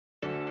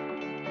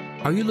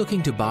Are you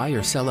looking to buy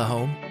or sell a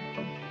home?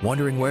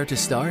 Wondering where to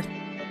start?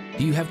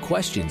 Do you have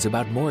questions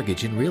about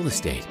mortgage and real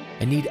estate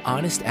and need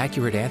honest,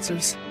 accurate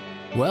answers?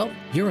 Well,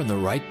 you're in the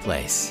right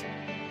place.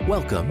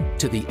 Welcome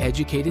to The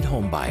Educated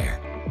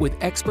Homebuyer with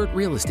expert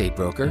real estate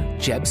broker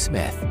Jeb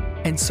Smith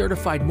and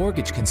certified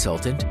mortgage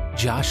consultant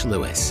Josh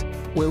Lewis,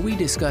 where we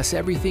discuss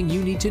everything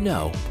you need to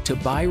know to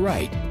buy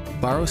right,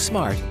 borrow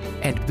smart,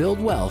 and build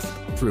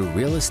wealth through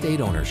real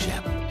estate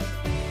ownership.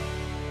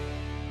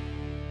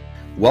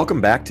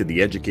 Welcome back to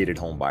The Educated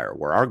Homebuyer,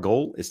 where our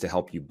goal is to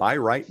help you buy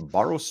right,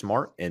 borrow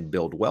smart, and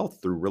build wealth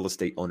through real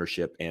estate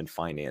ownership and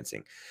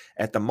financing.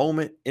 At the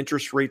moment,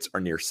 interest rates are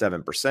near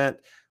 7%.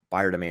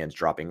 Buyer demand's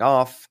dropping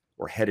off.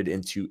 We're headed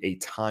into a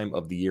time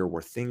of the year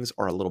where things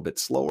are a little bit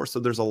slower. So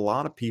there's a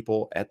lot of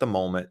people at the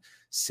moment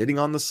sitting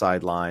on the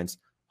sidelines,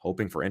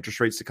 hoping for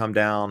interest rates to come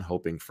down,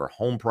 hoping for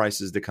home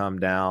prices to come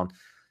down.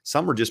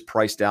 Some are just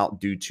priced out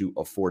due to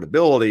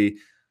affordability.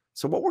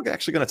 So what we're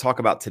actually going to talk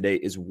about today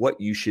is what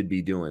you should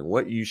be doing,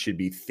 what you should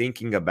be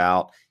thinking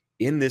about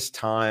in this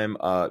time,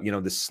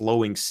 this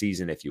slowing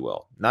season, if you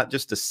will, not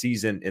just a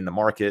season in the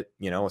market,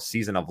 a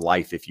season of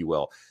life, if you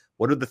will.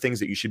 What are the things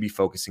that you should be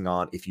focusing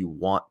on if you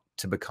want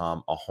to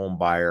become a home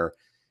buyer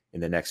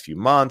in the next few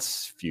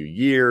months, few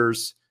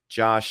years?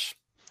 Josh,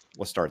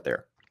 let's start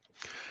there.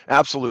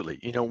 Absolutely.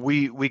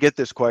 We get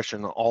this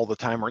question all the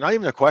time, or not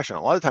even a question.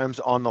 A lot of times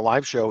on the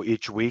live show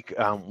each week,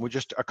 we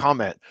just a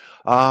comment.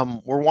 We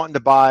want to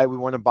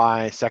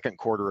buy second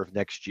quarter of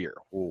next year.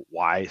 Well,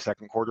 why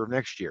second quarter of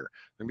next year?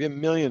 There'll be a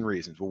million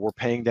reasons. Well, we're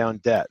paying down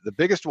debt. The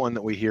biggest one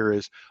that we hear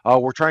is,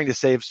 we're trying to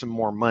save some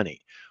more money,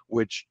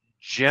 which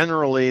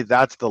generally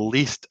that's the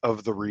least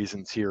of the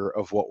reasons here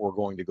of what we're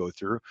going to go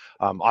through.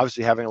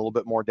 Obviously, having a little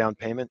bit more down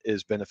payment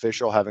is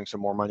beneficial. Having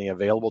some more money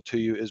available to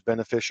you is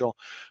beneficial.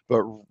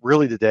 But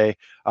really today,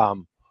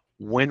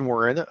 when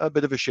we're in a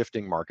bit of a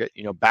shifting market,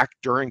 back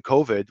during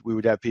COVID, we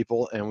would have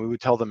people and we would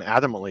tell them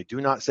adamantly,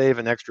 do not save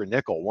an extra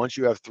nickel. Once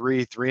you have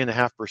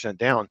 3.5%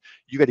 down,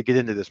 you got to get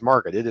into this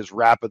market. It is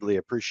rapidly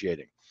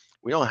appreciating.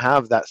 We don't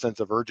have that sense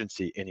of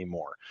urgency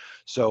anymore.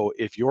 So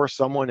if you're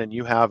someone and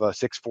you have a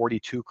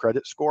 642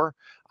 credit score,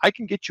 I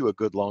can get you a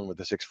good loan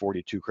with a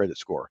 642 credit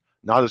score.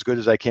 Not as good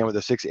as I can with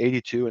a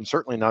 682, and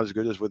certainly not as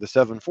good as with a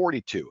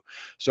 742.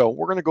 So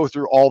we're going to go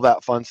through all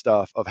that fun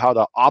stuff of how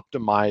to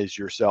optimize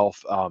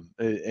yourself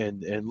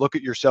and look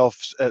at yourself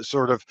as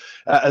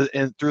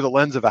and through the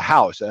lens of a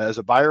house. As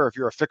a buyer, if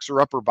you're a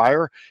fixer-upper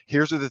buyer,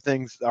 here's are the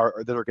things that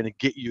are going to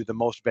get you the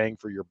most bang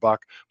for your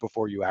buck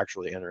before you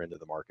actually enter into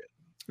the market.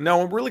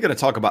 No, I'm really going to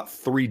talk about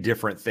three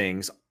different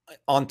things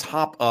on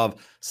top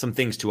of some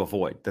things to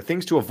avoid. The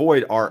things to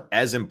avoid are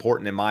as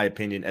important, in my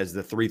opinion, as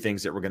the three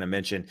things that we're going to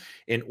mention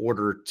in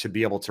order to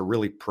be able to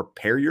really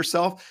prepare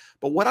yourself.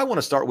 But what I want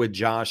to start with,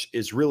 Josh,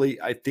 is really,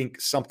 I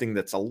think, something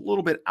that's a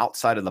little bit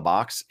outside of the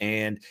box.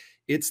 And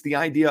it's the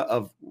idea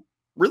of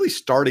really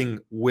starting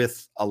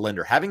with a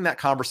lender, having that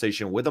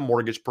conversation with a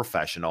mortgage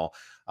professional,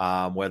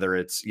 whether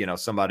it's,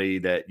 somebody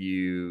that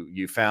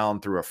you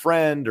found through a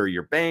friend or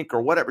your bank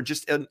or whatever,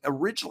 just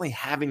originally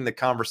having the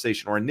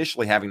conversation or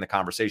initially having the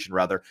conversation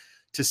rather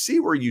to see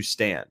where you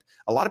stand.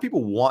 A lot of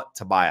people want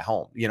to buy a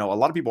home. A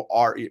lot of people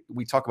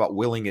we talk about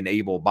willing and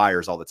able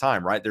buyers all the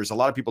time, right? There's a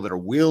lot of people that are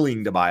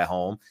willing to buy a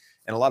home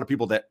and a lot of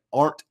people that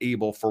aren't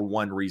able for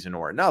one reason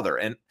or another.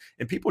 And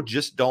people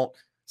just don't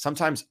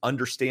sometimes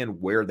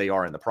understand where they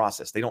are in the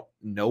process. They don't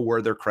know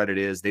where their credit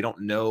is. They don't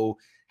know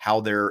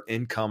how their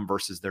income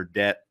versus their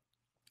debt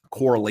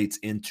correlates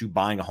into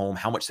buying a home,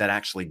 how much that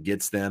actually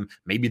gets them.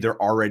 Maybe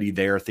they're already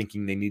there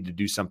thinking they need to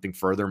do something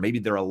further. Maybe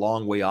they're a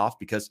long way off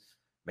because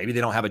maybe they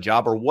don't have a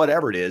job or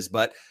whatever it is.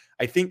 But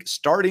I think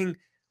starting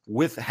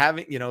with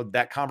having,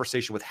 that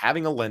conversation with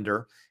having a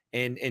lender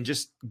and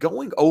just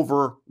going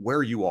over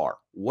where you are.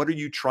 What are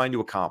you trying to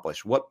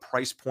accomplish? What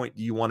price point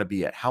do you want to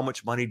be at? How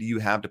much money do you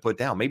have to put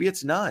down? Maybe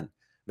it's none.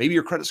 Maybe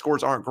your credit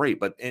scores aren't great,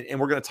 but, and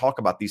we're going to talk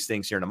about these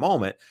things here in a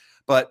moment,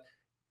 but,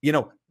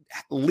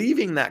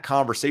 leaving that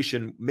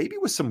conversation maybe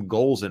with some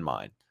goals in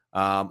mind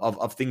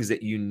of things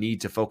that you need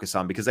to focus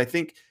on. Because I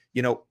think,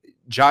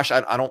 Josh,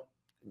 I don't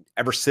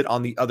ever sit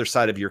on the other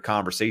side of your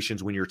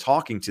conversations when you're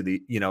talking to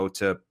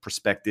to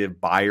prospective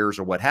buyers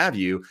or what have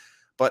you.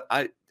 But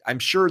I'm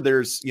sure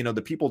there's,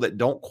 the people that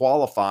don't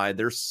qualify,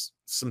 there's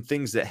some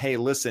things that, hey,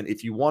 listen,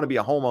 if you want to be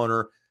a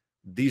homeowner,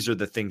 these are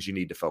the things you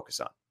need to focus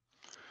on.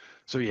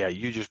 So yeah,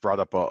 you just brought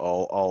up a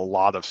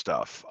lot of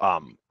stuff.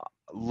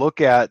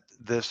 Look at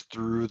this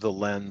through the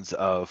lens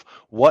of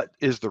what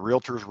is the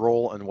realtor's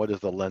role and what is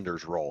the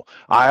lender's role.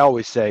 I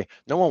always say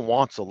no one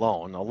wants a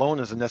loan. A loan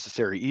is a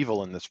necessary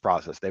evil in this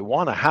process. They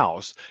want a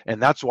house, and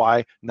that's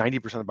why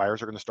 90% of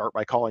buyers are going to start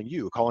by calling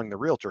the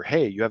realtor.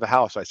 Hey, you have a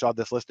house. I saw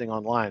this listing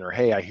online, or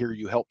hey, I hear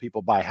you help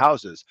people buy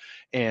houses.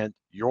 And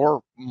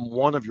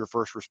one of your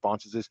first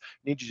responses is,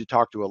 I need you to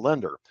talk to a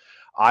lender.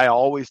 I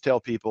always tell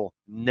people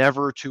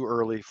never too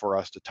early for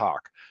us to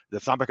talk.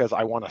 That's not because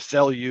I want to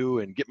sell you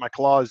and get my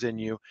claws in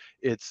you.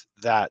 It's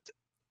that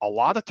a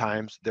lot of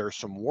times there's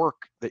some work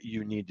that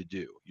you need to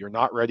do. You're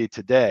not ready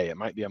today. It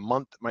might be a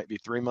month, it might be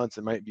 3 months,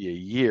 it might be a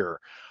year.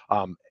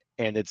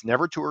 And it's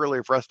never too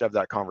early for us to have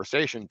that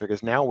conversation,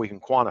 because now we can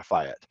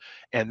quantify it.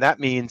 And that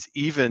means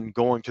even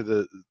going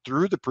through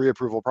the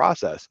pre-approval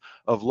process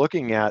of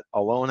looking at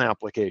a loan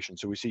application.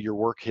 So we see your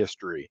work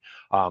history,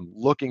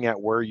 looking at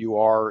where you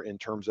are in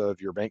terms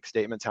of your bank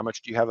statements. How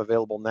much do you have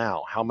available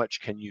now? How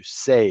much can you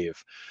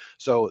save?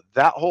 So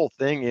that whole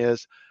thing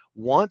is,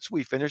 once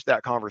we finish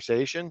that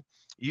conversation,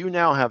 you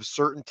now have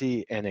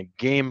certainty and a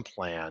game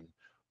plan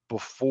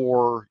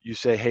before you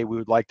say, hey, we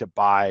would like to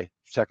buy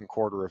second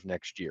quarter of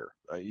next year.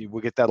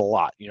 We get that a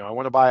lot. I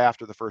want to buy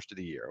after the first of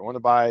the year. I want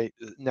to buy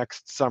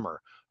next summer.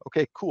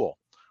 Okay, cool.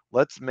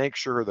 Let's make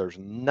sure there's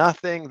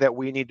nothing that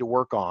we need to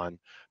work on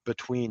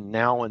between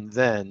now and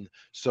then,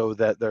 so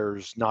that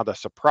there's not a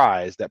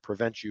surprise that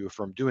prevents you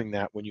from doing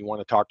that when you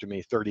want to talk to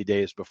me 30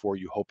 days before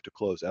you hope to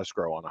close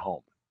escrow on a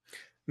home.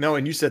 No,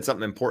 and you said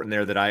something important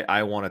there that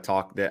I want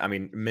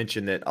to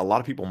mention that a lot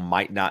of people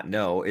might not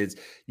know is,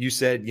 you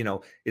said,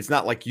 it's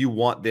not like you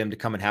want them to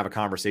come and have a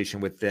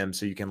conversation with them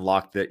so you can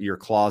lock your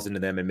clause into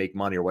them and make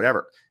money or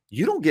whatever.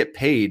 You don't get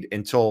paid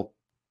until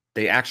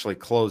they actually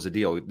close a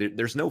deal.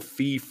 There's no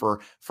fee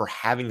for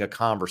having a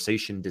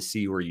conversation to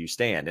see where you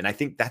stand. And I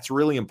think that's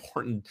really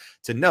important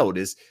to note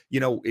is,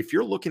 if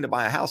you're looking to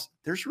buy a house,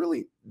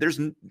 there's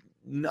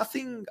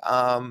nothing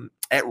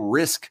at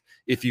risk,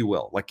 if you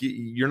will. Like,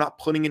 you're not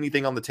putting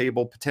anything on the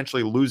table,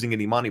 potentially losing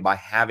any money by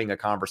having a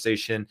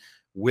conversation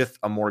with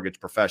a mortgage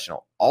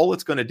professional. All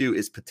it's going to do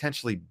is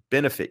potentially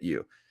benefit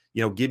you,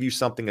 give you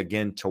something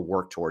again to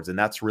work towards. And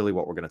that's really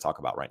what we're going to talk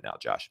about right now,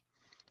 Josh.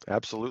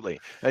 Absolutely.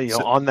 And,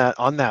 on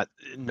that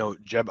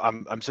note, Jeb,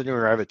 I'm sitting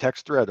here, I have a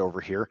text thread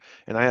over here,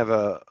 and I have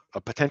a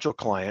potential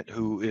client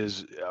who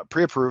is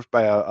pre-approved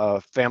by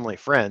a family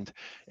friend,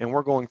 and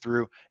we're going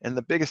through, and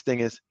the biggest thing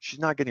is she's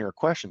not getting her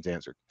questions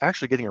answered,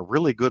 actually getting a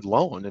really good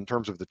loan in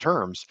terms of the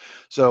terms.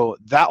 So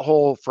that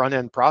whole front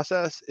end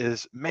process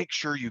is, make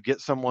sure you get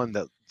someone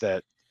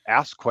that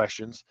asks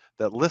questions,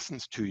 that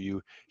listens to you,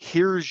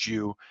 hears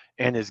you,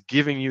 and is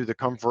giving you the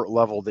comfort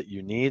level that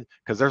you need,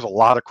 because there's a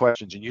lot of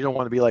questions, and you don't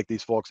want to be like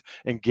these folks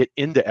and get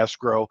into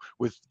escrow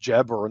with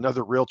Jeb or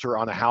another realtor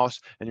on a house,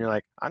 and you're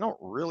like, I don't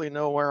really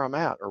know where I'm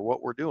at or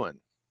what we're doing.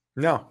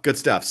 No, good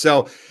stuff.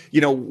 So,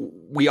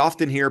 we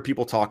often hear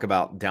people talk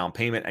about down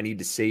payment. I need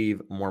to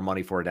save more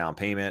money for a down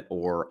payment,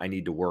 or I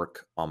need to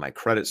work on my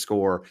credit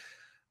score.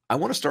 I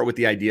want to start with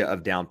the idea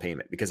of down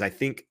payment, because I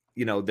think,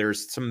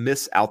 there's some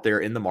myths out there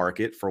in the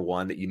market. For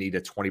one, that you need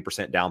a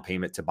 20% down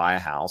payment to buy a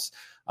house.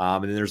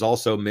 And then there's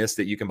also myths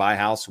that you can buy a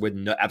house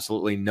with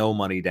absolutely no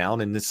money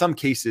down. And in some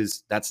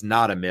cases, that's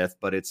not a myth,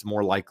 but it's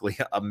more likely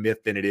a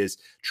myth than it is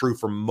true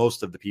for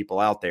most of the people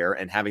out there.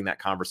 And having that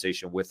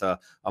conversation with a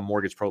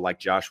mortgage pro like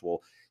Josh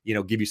will,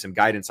 give you some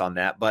guidance on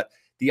that. But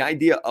the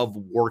idea of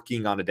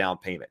working on a down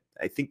payment,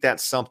 I think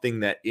that's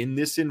something that in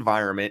this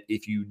environment,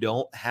 if you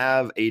don't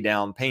have a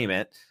down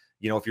payment,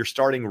 if you're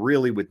starting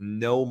really with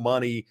no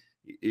money,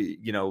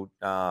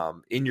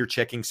 in your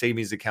checking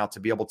savings account to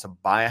be able to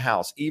buy a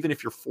house, even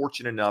if you're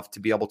fortunate enough to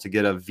be able to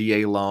get a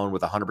VA loan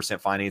with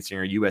 100% financing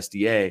or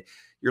USDA,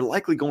 you're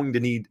likely going to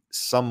need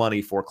some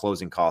money for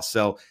closing costs.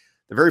 So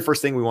the very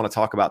first thing we want to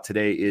talk about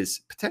today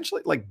is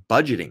potentially like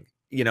budgeting,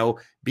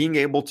 being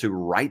able to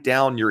write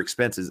down your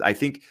expenses. I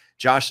think,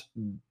 Josh,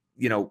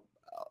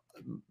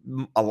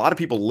 a lot of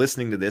people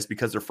listening to this,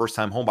 because they're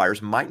first-time home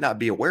buyers, might not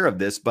be aware of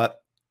this,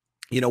 but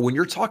when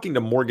you're talking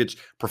to mortgage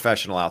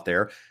professional out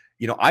there,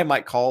 I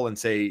might call and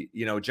say,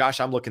 Josh,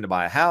 I'm looking to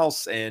buy a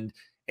house, and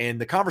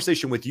the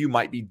conversation with you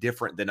might be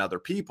different than other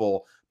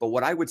people. But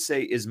what I would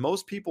say is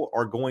most people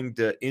are going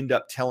to end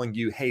up telling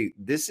you, hey,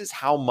 this is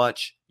how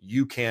much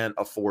you can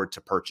afford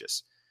to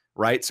purchase,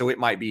 right? So it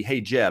might be,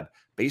 hey, Jeb,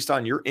 based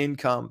on your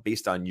income,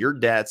 based on your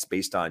debts,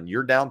 based on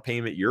your down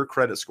payment, your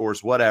credit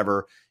scores,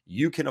 whatever,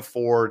 you can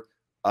afford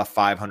a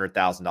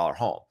 $500,000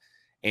 home.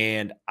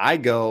 And I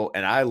go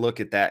and I look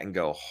at that and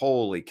go,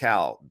 holy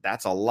cow,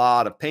 that's a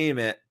lot of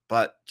payment.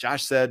 But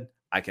Josh said,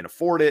 I can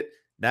afford it.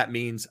 That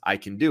means I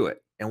can do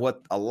it. And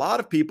what a lot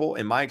of people,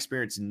 in my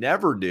experience,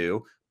 never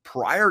do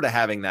prior to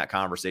having that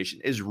conversation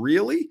is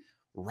really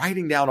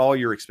writing down all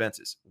your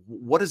expenses.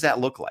 What does that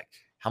look like?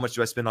 How much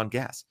do I spend on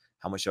gas?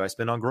 How much do I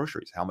spend on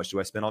groceries? How much do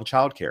I spend on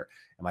childcare?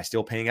 Am I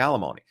still paying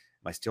alimony?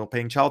 Am I still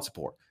paying child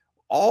support?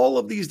 All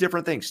of these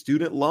different things,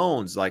 student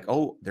loans, like,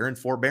 oh, they're in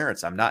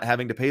forbearance. I'm not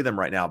having to pay them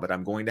right now, but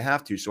I'm going to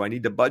have to. So I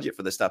need to budget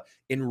for this stuff.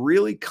 And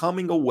really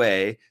coming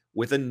away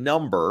with a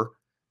number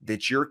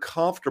that you're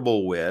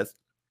comfortable with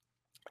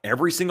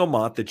every single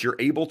month, that you're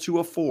able to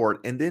afford,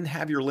 and then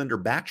have your lender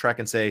backtrack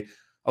and say,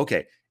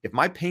 okay,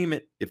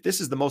 if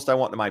this is the most I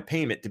want my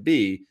payment to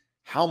be,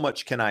 how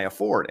much can I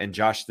afford? And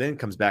Josh then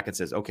comes back and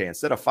says, okay,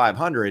 instead of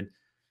 500,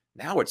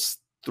 now it's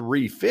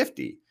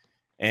 350.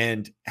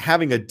 And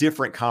having a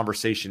different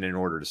conversation in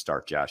order to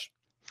start, Josh.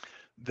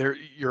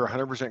 You're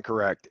 100%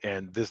 correct.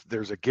 And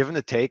there's a give and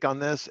a take on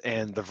this.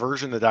 And the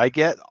version that I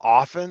get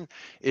often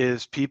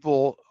is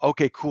people,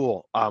 okay,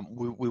 cool.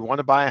 We want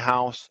to buy a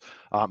house.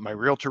 My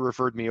realtor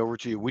referred me over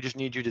to you. We just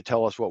need you to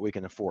tell us what we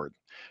can afford.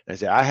 And I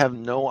say, I have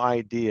no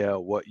idea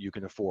what you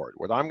can afford.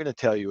 What I'm going to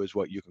tell you is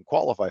what you can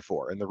qualify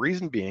for. And the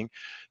reason being,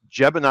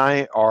 Jeb and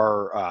I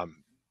are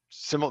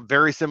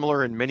very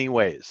similar in many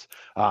ways.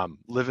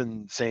 Live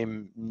in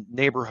same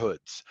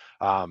neighborhoods,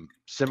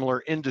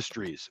 similar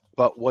industries.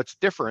 But what's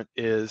different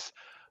is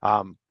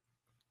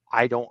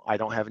I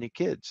don't have any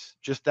kids.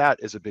 Just that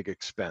is a big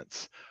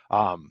expense.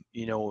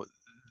 You know,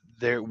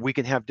 there we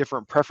can have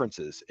different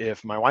preferences.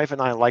 If my wife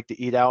and I like to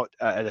eat out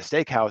at a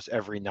steakhouse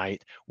every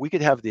night, we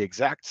could have the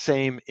exact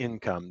same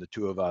income, the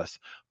two of us,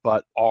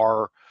 but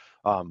our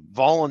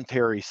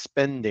voluntary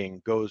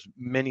spending goes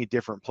many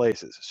different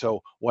places.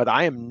 So what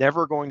I am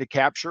never going to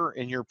capture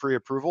in your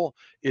pre-approval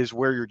is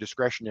where your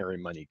discretionary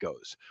money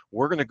goes.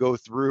 We're going to go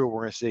through,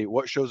 we're going to see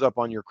what shows up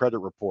on your credit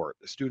report: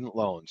 student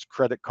loans,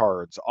 credit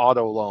cards,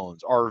 auto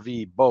loans,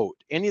 RV, boat,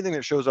 anything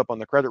that shows up on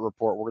the credit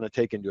report, we're going to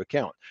take into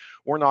account.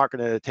 We're not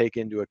going to take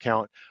into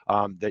account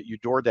that you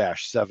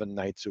DoorDash 7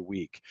 nights a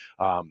week,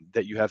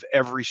 that you have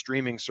every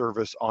streaming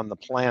service on the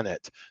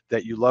planet,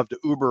 that you love to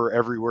Uber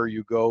everywhere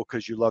you go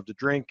because you love to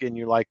drink and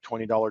you like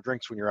 $20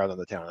 drinks when you're out on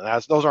the town.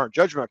 And those aren't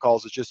judgment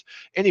calls. It's just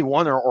any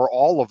one or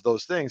all of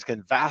those things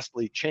can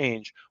vastly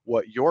change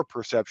what your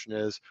perception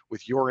is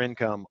with your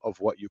income of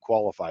what you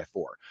qualify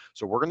for.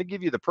 So we're going to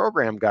give you the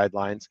program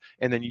guidelines,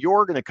 and then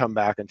you're going to come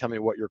back and tell me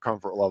what your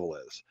comfort level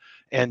is.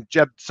 And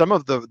Jeb, some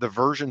of the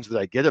versions that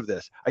I get of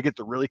this, I get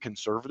the really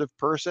conservative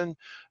person,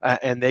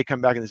 and they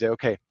come back and they say,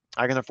 okay,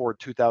 I can afford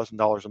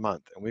 $2,000 a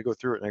month. And we go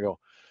through it and I go,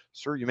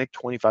 sir, you make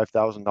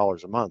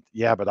 $25,000 a month.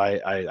 Yeah, but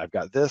I've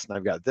got this and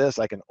I've got this.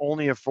 I can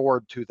only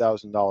afford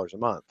 $2,000 a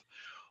month.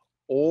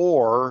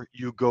 Or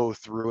you go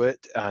through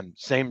it and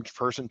same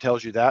person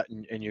tells you that,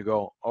 and you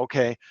go,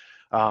 okay,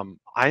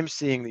 I'm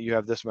seeing that you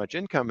have this much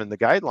income and the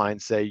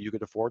guidelines say you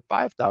could afford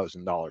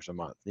 $5,000 a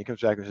month. And he comes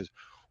back and says,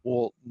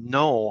 well,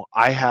 no,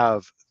 I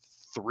have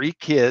 3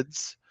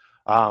 kids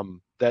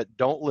that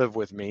don't live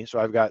with me. So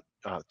I've got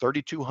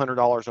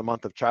 $3,200 a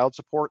month of child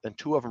support, and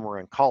 2 of them are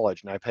in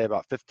college, and I pay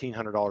about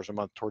 $1,500 a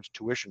month towards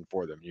tuition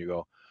for them. You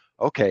go,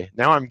 okay,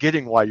 now I'm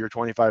getting why your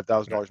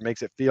 $25,000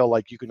 makes it feel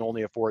like you can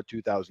only afford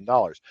 $2,000.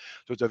 So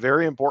it's a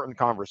very important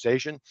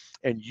conversation,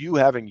 and you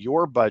having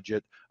your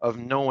budget of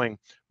knowing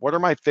what are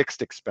my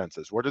fixed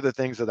expenses, what are the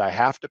things that I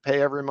have to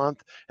pay every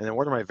month, and then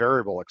what are my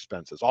variable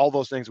expenses, all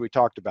those things we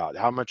talked about.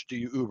 How much do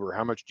you Uber?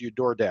 How much do you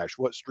DoorDash?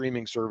 What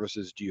streaming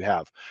services do you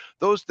have?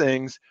 Those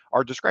things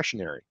are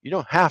discretionary. You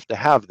don't have to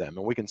have them,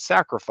 and we can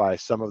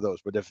sacrifice some of those.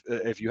 But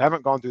if you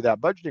haven't gone through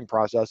that budgeting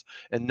process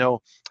and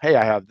know, hey,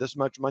 I have this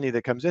much money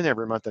that comes in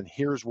every month and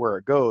here's where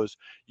it goes,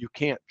 you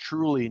can't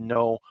truly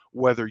know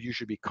whether you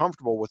should be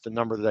comfortable with the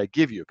number that I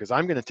give you. Because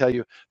I'm going to tell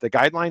you, the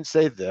guidelines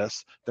say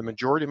this, the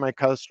majority of my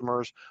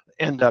customers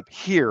end up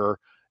here.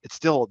 It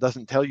still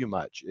doesn't tell you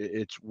much.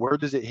 It's where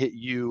does it hit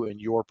you and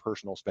your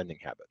personal spending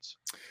habits?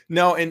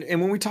 No, and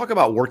when we talk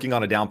about working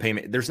on a down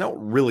payment, there's no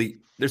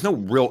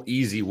real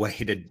easy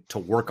way to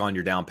work on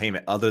your down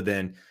payment other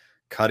than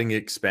cutting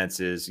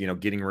expenses,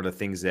 getting rid of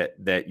things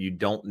that you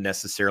don't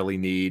necessarily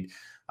need.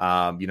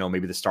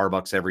 Maybe the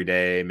Starbucks every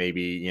day,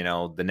 maybe,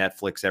 the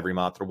Netflix every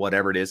month or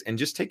whatever it is, and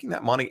just taking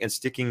that money and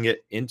sticking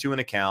it into an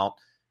account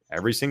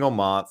every single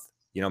month,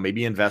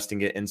 maybe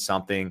investing it in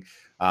something,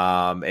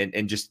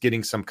 and just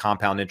getting some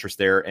compound interest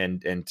there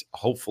and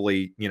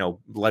hopefully,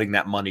 letting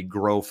that money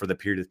grow for the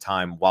period of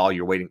time while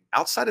you're waiting.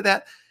 Outside of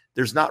that,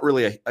 there's not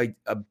really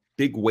a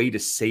big way to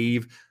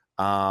save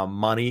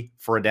money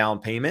for a down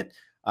payment.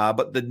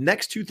 But the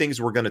next 2 things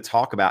we're going to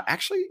talk about,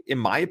 actually, in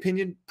my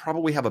opinion,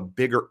 probably have a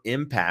bigger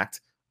impact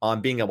on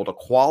being able to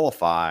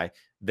qualify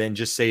than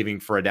just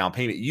saving for a down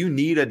payment. You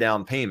need a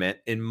down payment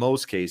in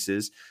most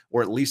cases,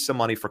 or at least some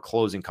money for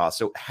closing costs.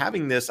 So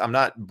having this, I'm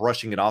not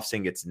brushing it off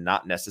saying it's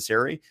not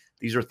necessary.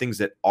 These are things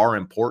that are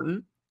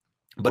important,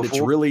 but it's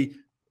really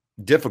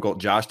difficult,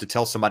 Josh, to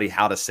tell somebody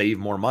how to save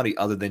more money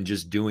other than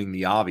just doing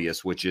the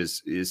obvious, which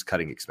is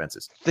cutting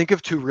expenses. Think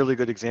of 2 really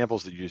good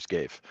examples that you just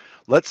gave.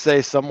 Let's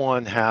say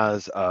someone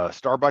has a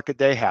Starbucks a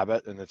day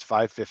habit and it's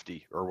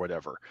 $5.50 or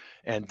whatever.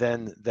 And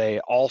then they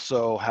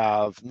also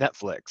have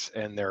Netflix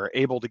and they're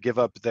able to give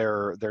up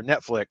their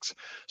Netflix.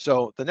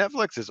 So the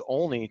Netflix is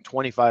only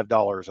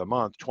 $25 a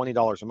month,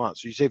 $20 a month.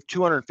 So you save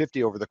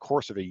 $250 over the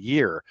course of a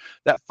year.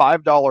 That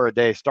 $5 a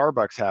day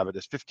Starbucks habit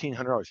is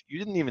 $1,500. You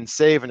didn't even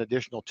save an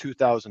additional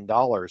 $2,000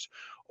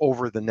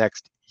 over the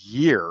next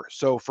year.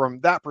 So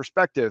from that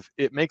perspective,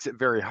 it makes it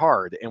very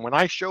hard. And when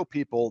I show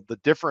people the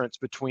difference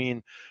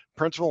between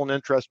principal and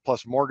interest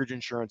plus mortgage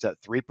insurance at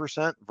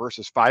 3%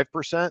 versus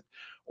 5%,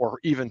 or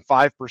even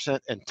 5%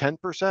 and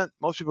 10%,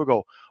 most people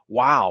go,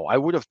 wow, I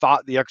would have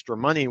thought the extra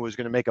money was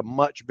going to make a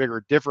much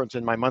bigger difference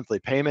in my monthly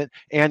payment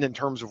and in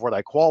terms of what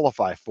I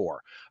qualify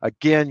for.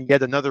 Again,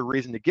 yet another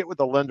reason to get with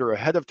the lender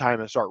ahead of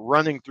time and start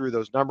running through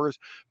those numbers,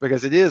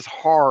 because it is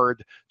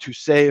hard to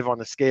save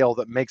on a scale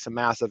that makes a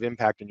massive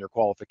impact in your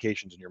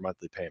qualifications and your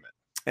monthly payment.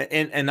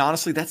 And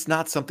honestly, that's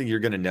not something you're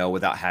going to know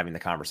without having the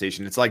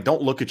conversation. It's like,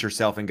 don't look at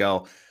yourself and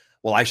go,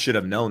 well, I should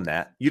have known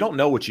that. You don't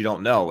know what you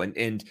don't know.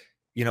 And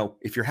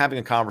if you're having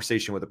a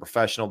conversation with a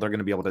professional, they're going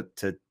to be able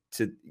to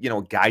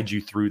guide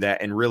you through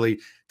that and really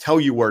tell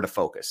you where to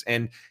focus.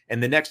 And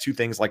the next two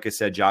things, like I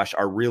said, Josh,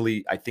 are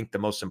really, I think, the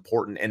most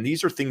important. And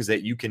these are things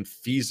that you can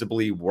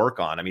feasibly work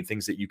on. I mean,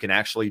 things that you can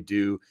actually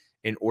do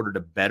in order to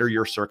better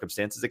your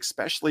circumstances,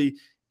 especially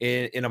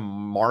in a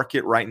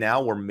market right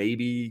now where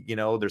maybe,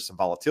 there's some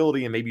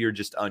volatility and maybe you're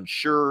just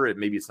unsure and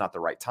maybe it's not the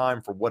right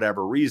time for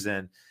whatever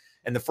reason.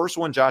 And the first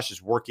one, Josh,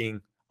 is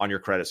working on your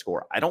credit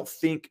score. I don't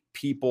think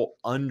people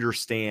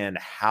understand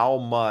how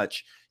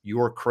much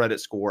your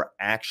credit score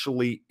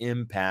actually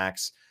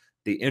impacts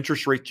the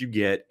interest rate you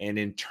get, and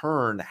in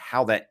turn,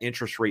 how that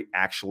interest rate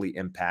actually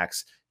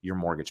impacts your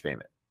mortgage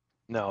payment.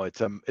 No,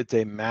 it's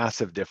a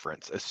massive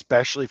difference,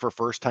 especially for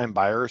first-time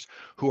buyers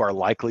who are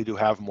likely to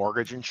have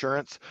mortgage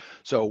insurance.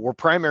 So we're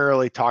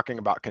primarily talking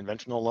about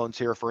conventional loans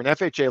here. For an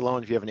FHA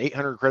loan, if you have an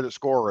 800 credit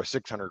score or a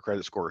 600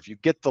 credit score, if you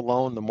get the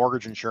loan, the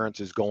mortgage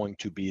insurance is going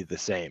to be the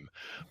same.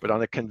 But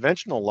on a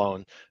conventional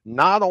loan,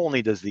 not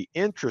only does the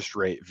interest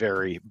rate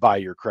vary by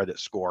your credit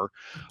score,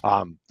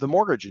 the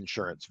mortgage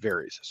insurance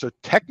varies. So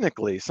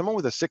technically, someone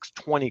with a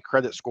 620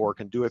 credit score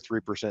can do a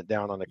 3%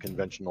 down on a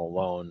conventional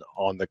loan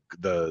on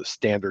the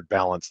standard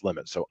balance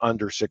limit. So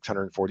under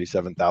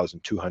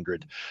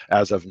 647,200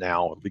 as of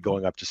now. It'll be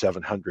going up to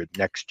 700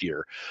 next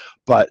year.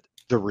 But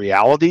the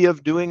reality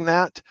of doing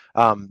that,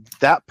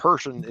 that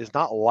person is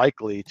not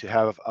likely to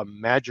have a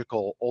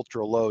magical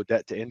ultra low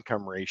debt to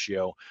income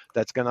ratio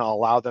that's going to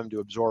allow them to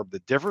absorb the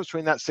difference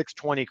between that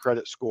 620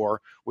 credit score,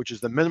 which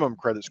is the minimum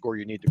credit score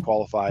you need to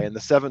qualify, and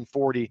the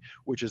 740,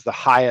 which is the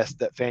highest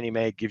that Fannie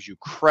Mae gives you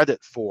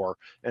credit for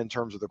in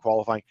terms of the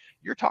qualifying.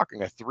 You're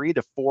talking a 3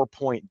 to 4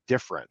 point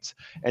difference.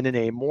 And in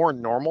a more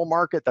normal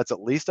market, that's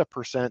at least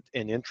 1%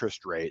 in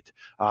interest rate.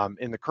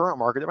 In the current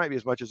market, it might be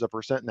as much as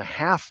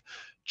 1.5%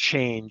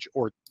 change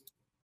or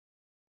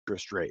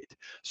interest rate.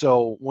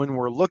 So when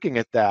we're looking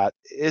at that,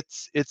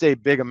 it's a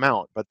big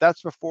amount, but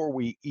that's before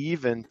we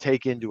even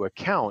take into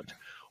account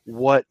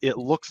what it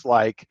looks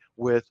like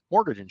with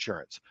mortgage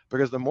insurance,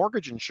 because the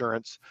mortgage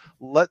insurance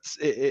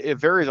it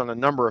varies on a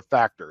number of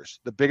factors.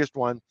 The biggest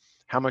one,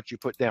 how much you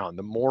put down.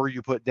 The more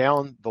you put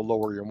down, the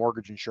lower your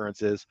mortgage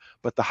insurance is,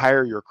 but the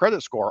higher your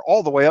credit score,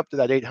 all the way up to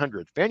that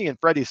 800. Fannie and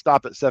Freddie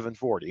stop at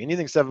 740.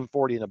 Anything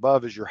 740 and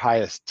above is your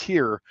highest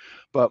tier,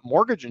 but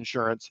mortgage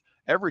insurance,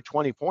 every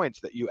 20 points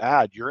that you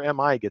add, your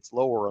MI gets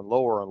lower and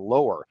lower and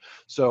lower.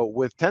 So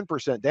with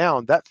 10%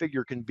 down, that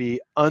figure can be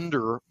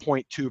under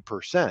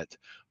 0.2%.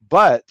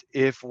 But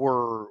if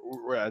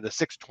we're at a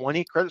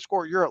 620 credit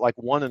score, you're at like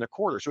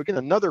 1.25. So we get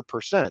another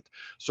percent.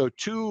 So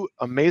two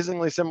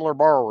amazingly similar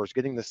borrowers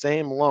getting the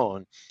same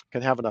loan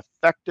can have an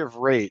effective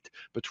rate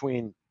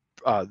between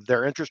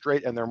their interest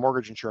rate and their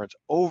mortgage insurance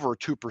over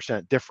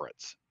 2%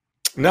 difference.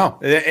 No.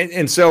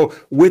 And so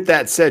with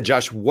that said,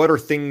 Josh, what are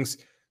things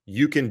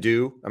you can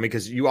do? I mean,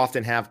 because you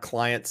often have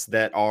clients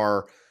that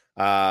are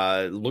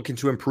looking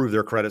to improve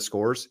their credit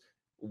scores.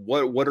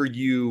 What are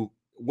you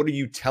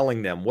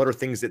telling them? What are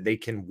things that they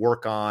can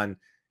work on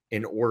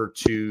in order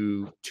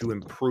to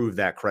improve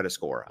that credit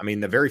score? I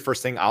mean, the very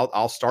first thing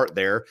I'll start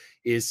there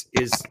is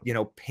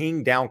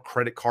paying down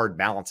credit card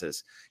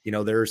balances.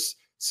 There's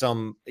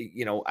some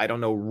I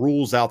don't know,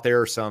 rules out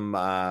there, some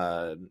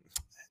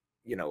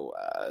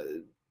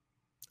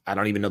I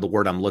don't even know the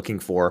word I'm looking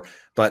for,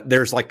 but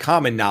there's like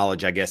common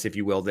knowledge, I guess, if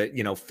you will, that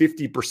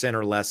 50%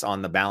 or less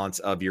on the balance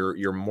of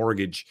your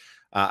mortgage,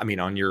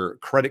 on your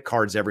credit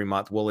cards every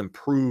month will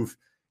improve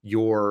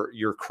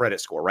your credit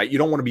score, right? You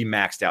don't want to be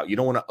maxed out. You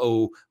don't want to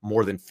owe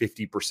more than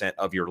 50%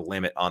 of your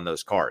limit on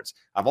those cards.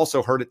 I've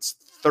also heard it's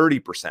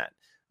 30%.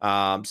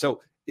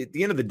 So at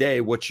the end of the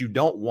day, what you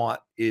don't want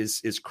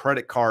is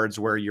credit cards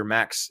where your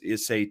max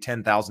is, say,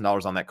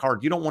 $10,000 on that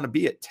card. You don't want to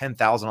be at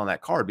 10,000 on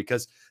that card,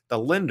 because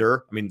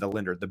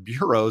the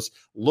bureaus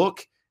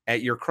look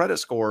at your credit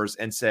scores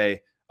and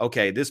say,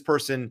 okay, this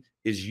person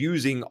is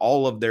using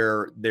all of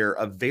their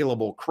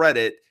available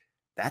credit.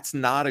 That's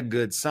not a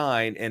good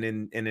sign. And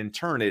in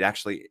turn, it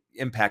actually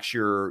impacts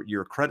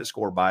your credit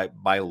score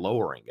by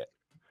lowering it.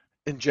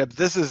 And Jeb,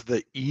 this is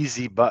the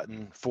easy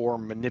button for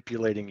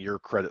manipulating your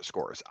credit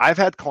scores. I've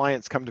had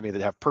clients come to me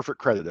that have perfect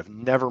credit, have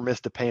never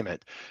missed a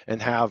payment,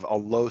 and have a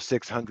low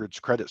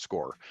 600s credit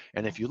score.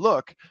 And if you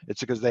look,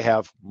 it's because they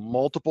have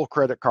multiple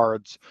credit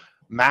cards,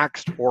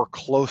 maxed or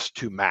close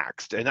to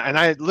maxed. And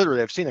I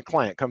literally, I've seen a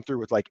client come through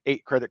with like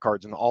 8 credit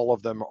cards, and all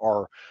of them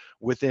are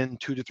within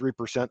 2 to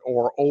 3%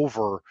 or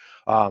over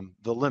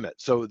the limit.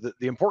 So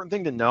the important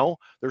thing to know,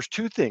 there's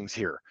 2 things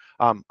here.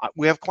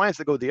 We have clients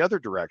that go the other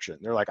direction.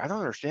 They're like, I don't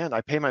understand.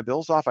 I pay my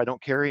bills off. I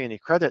don't carry any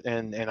credit,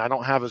 and I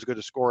don't have as good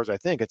a score as I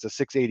think. It's a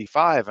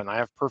 685 and I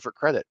have perfect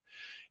credit.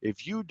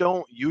 If you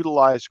don't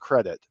utilize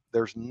credit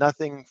there's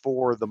nothing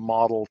for the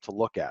model to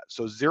look at.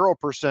 So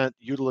 0%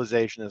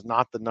 utilization is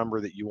not the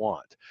number that you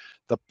want.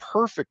 The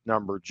perfect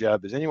number,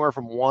 Jeb, is anywhere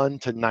from 1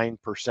 to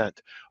 9%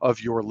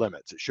 of your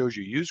limits. It shows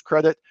you use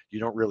credit,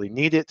 you don't really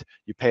need it,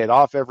 you pay it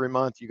off every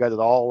month, you got it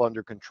all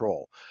under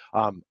control.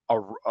 A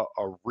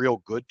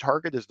real good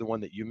target is the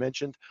one that you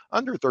mentioned.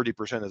 Under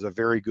 30% is a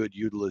very good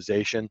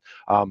utilization.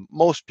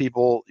 Most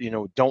people,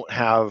 don't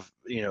have,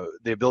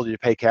 the ability to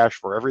pay cash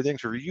for everything.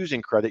 So if you're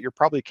using credit, you're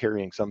probably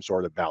carrying some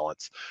sort of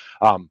balance.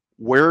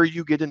 Where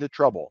you get into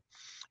trouble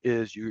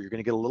is you're going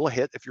to get a little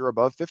hit if you're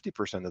above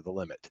 50% of the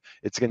limit.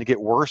 It's going to get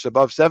worse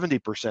above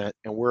 70%.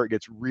 And where it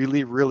gets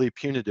really, really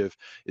punitive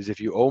is if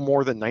you owe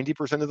more than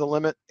 90% of the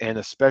limit, and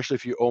especially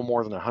if you owe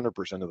more than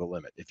 100% of the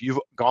limit. If you've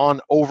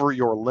gone over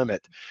your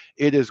limit,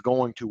 it is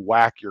going to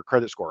whack your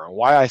credit score. And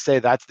why I say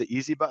that's the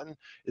easy button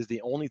is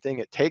the only thing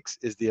it takes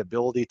is the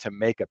ability to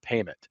make a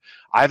payment.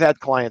 I've had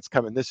clients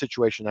come in this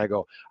situation. I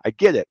go, I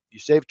get it. You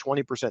saved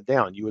 20%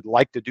 down. You would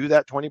like to do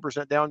that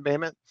 20% down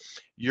payment.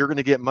 You're going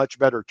to get much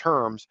better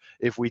terms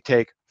if we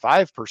take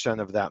 5%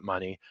 of that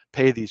money,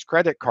 pay these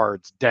credit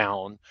cards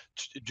down,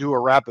 do a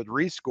rapid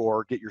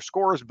rescore, get your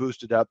scores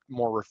boosted up,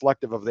 more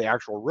reflective of the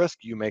actual risk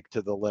you make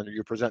to the lender,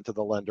 you present to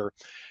the lender,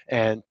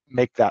 and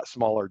make that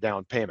smaller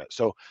down payment.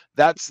 So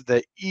that's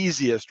the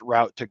easiest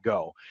route to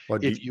go. Well,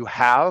 if you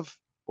have,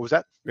 what was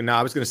that? No,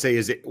 I was going to say,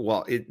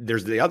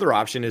 there's the other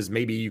option is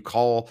maybe you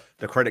call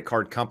the credit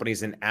card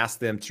companies and ask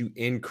them to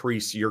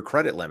increase your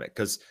credit limit.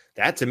 Cause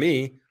that to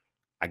me,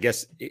 I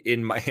guess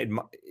in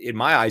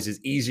my eyes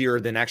is easier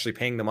than actually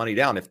paying the money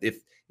down.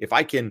 If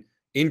I can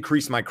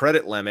increase my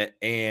credit limit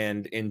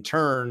and in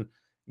turn,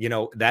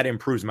 that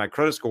improves my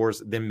credit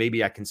scores, then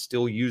maybe I can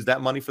still use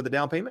that money for the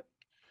down payment.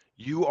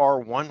 You are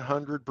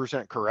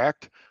 100%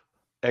 correct,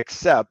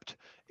 except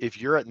if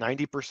you're at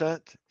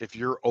 90%, if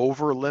you're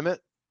over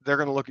limit, they're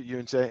going to look at you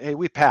and say, hey,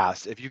 we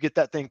passed. If you get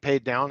that thing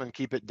paid down and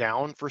keep it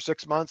down for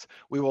 6 months,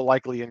 we will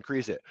likely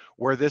increase it.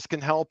 Where this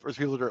can help is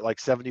people that are at like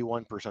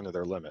 71% of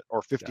their limit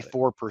or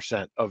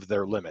 54% of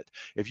their limit.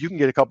 If you can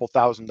get a couple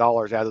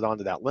 $1,000s added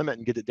onto that limit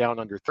and get it down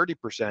under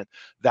 30%,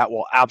 that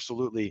will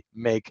absolutely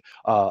make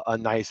a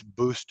nice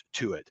boost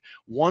to it.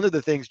 One of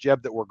the things,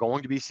 Jeb, that we're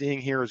going to be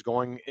seeing here is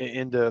going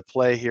into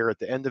play here at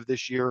the end of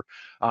this year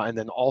and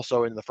then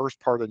also in the first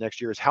part of next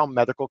year is how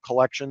medical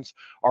collections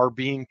are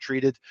being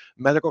treated.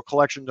 Medical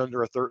collections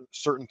under a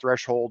certain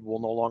threshold will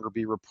no longer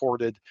be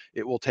reported.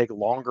 It will take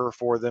longer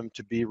for them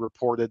to be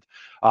reported.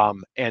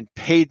 And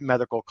paid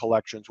medical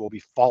collections will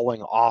be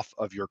falling off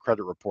of your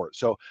credit report.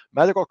 So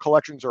medical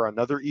collections are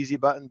another easy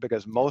button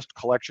because most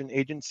collection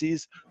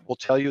agencies will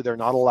tell you they're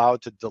not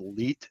allowed to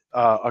delete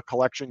a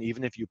collection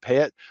even if you pay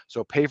it.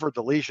 So pay for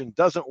deletion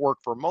doesn't work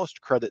for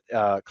most credit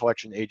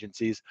collection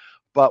agencies.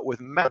 But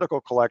with medical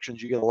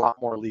collections, you get a lot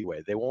more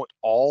leeway. They won't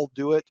all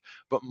do it,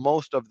 but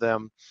most of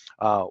them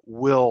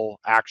will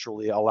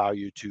actually allow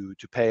you to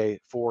pay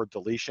for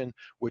deletion,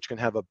 which can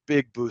have a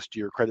big boost to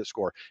your credit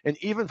score. And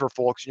even for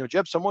folks,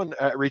 Jeb, someone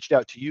reached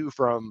out to you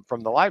from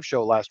the live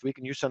show last week,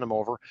 and you sent them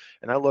over,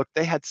 and I looked,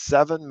 they had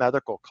 7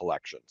 medical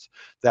collections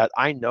that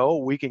I know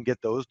we can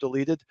get those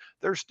deleted.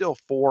 There's still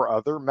 4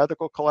 other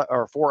non-medical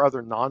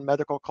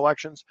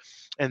collections,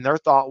 and their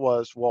thought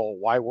was, well,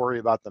 why worry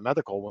about the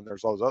medical when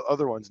there's those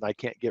other ones, and I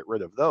can't get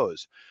rid of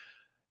those.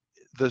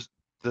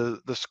 The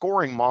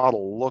scoring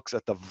model looks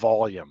at the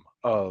volume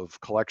of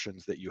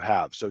collections that you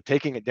have. So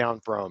taking it down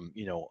from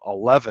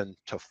 11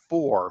 to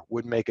 4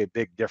 would make a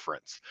big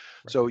difference.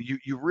 Right. So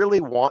you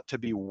really want to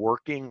be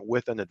working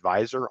with an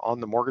advisor on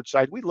the mortgage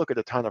side. We look at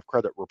a ton of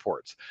credit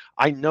reports.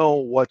 I know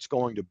what's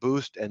going to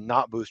boost and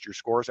not boost your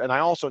scores. And I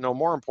also know,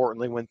 more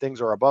importantly, when things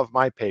are above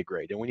my pay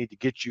grade and we need to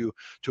get you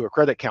to a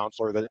credit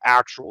counselor that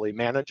actually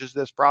manages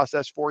this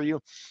process for you,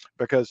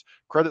 because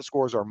credit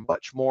scores are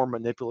much more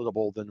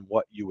manipulatable than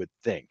what you would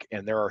think.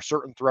 And there are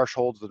certain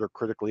thresholds that are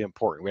critically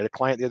important. We had a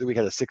client the other week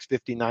had a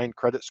 659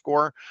 credit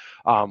score.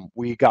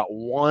 We got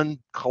one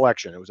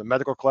collection. It was a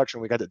medical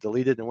collection. We got it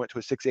deleted and went to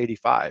a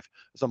 685.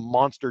 It's a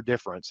monster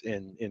difference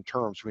in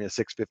terms between a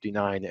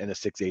 659 and a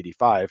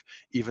 685,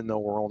 even though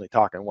we're only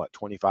talking,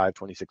 25,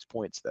 26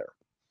 points there.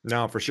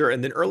 No, for sure.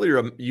 And then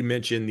earlier you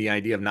mentioned the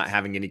idea of not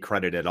having any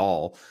credit at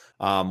all.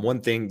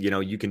 One thing,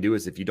 you can do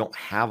is if you don't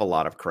have a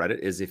lot of credit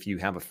is if you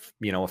have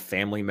a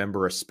family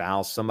member, a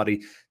spouse,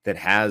 somebody that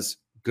has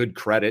good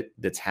credit,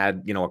 that's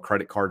had, a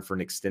credit card for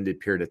an extended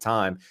period of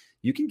time,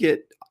 you can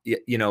get,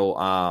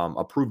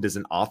 approved as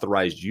an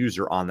authorized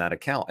user on that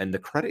account. And the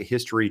credit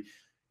history,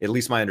 at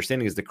least my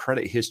understanding is the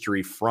credit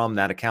history from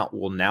that account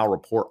will now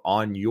report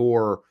on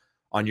your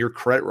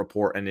credit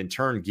report and in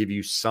turn give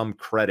you some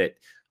credit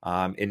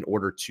in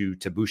order to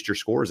boost your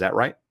score. Is that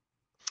right?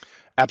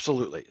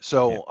 Absolutely.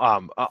 So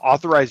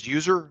authorized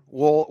user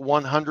will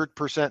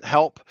 100%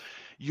 help.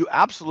 You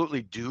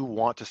absolutely do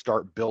want to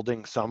start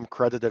building some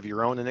credit of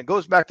your own. And it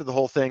goes back to the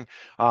whole thing.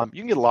 You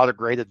can get a lot of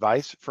great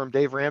advice from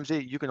Dave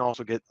Ramsey. You can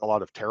also get a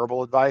lot of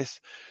terrible advice.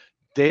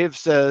 Dave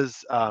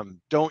says,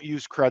 don't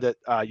use credit.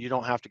 You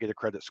don't have to get a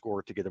credit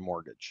score to get a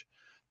mortgage.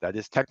 That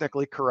is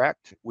technically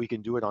correct. We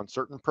can do it on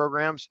certain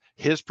programs.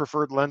 His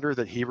preferred lender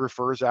that he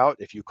refers out,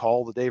 if you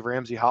call the Dave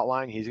Ramsey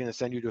hotline, he's going to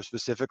send you to a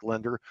specific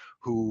lender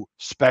who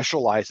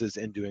specializes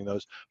in doing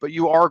those. But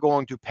you are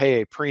going to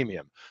pay a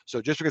premium.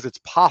 So just because it's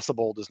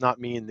possible does not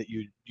mean that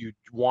you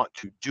want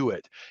to do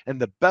it.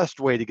 And the best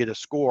way to get a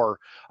score,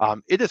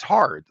 it is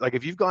hard. Like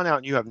if you've gone out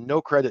and you have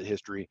no credit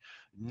history,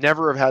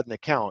 never have had an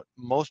account,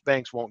 most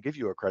banks won't give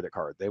you a credit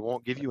card. They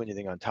won't give you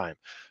anything on time.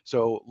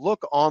 So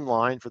look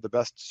online for the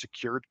best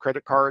secured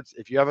credit cards.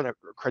 If you have a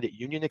credit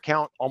union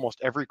account,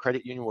 almost every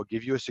credit union will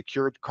give you a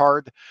secured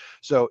card.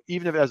 So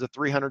even if it has a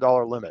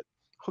 $300 limit,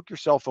 hook your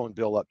cell phone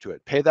bill up to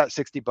it. Pay that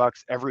 $60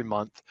 every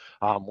month.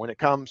 When it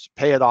comes,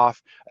 pay it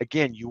off.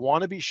 Again, you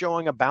want to be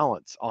showing a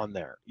balance on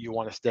there. You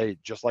want to stay,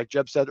 just like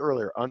Jeb said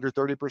earlier, under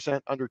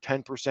 30%, under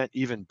 10%,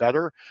 even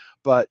better.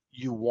 But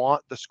you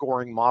want the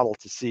scoring model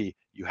to see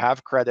you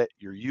have credit,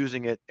 you're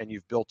using it, and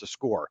you've built a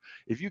score.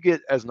 If you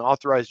get as an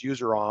authorized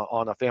user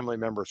on a family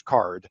member's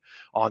card,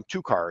 on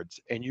 2 cards,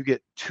 and you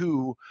get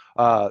 2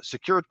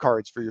 secured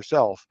cards for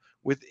yourself,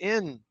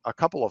 within a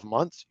couple of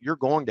months, you're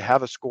going to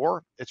have a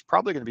score. It's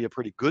probably going to be a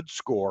pretty good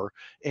score.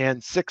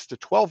 And 6 to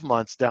 12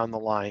 months down the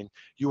line,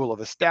 you will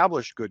have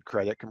established good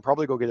credit, can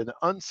probably go get an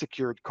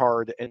unsecured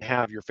card and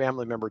have your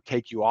family member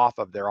take you off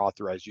of their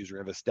authorized user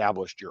and have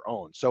established your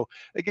own. So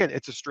again,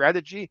 it's a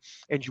strategy,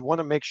 and you want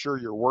to make sure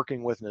you're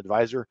working with an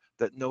advisor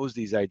that knows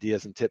these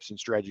ideas and tips and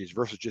strategies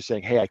versus just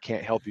saying, hey, I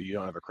can't help you, you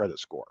don't have a credit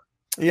score.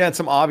 Yeah, and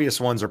some obvious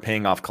ones are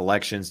paying off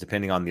collections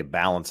depending on the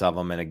balance of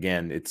them. And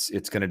again, it's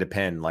going to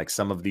depend. Like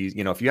some of these,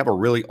 if you have a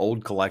really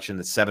old collection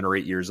that's 7 or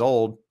 8 years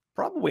old,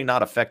 probably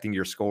not affecting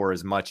your score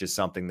as much as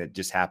something that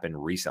just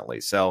happened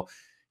recently. So,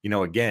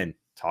 again,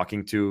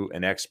 talking to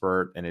an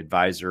expert, an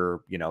advisor,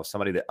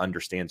 somebody that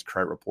understands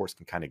credit reports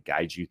can kind of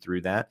guide you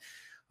through that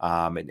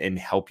and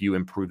help you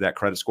improve that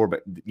credit score.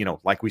 But,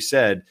 like we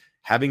said,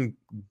 having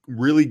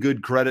really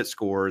good credit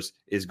scores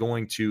is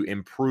going to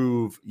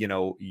improve,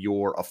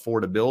 your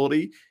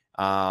affordability.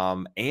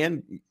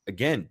 And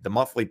again, the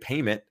monthly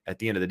payment at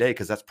the end of the day,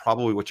 because that's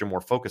probably what you're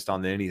more focused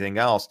on than anything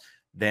else,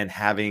 than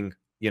having,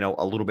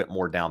 a little bit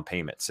more down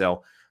payment.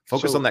 So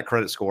focus on that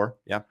credit score.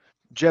 Yeah.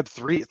 Jeb,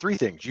 three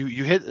things.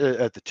 You hit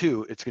at the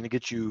 2, it's going to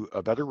get you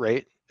a better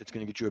rate. It's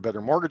going to get you a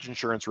better mortgage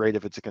insurance rate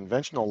if it's a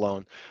conventional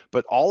loan,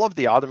 but all of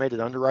the automated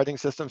underwriting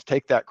systems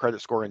take that credit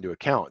score into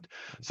account.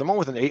 Someone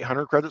with an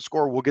 800 credit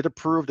score will get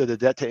approved at a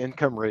debt to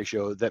income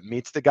ratio that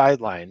meets the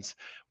guidelines,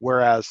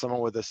 whereas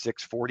someone with a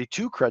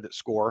 642 credit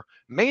score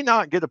may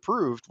not get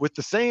approved with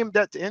the same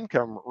debt to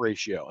income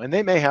ratio. And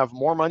they may have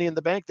more money in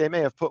the bank, they may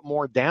have put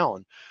more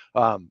down.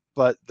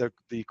 But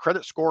the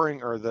credit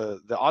scoring or the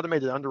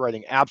automated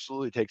underwriting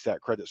absolutely takes that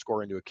credit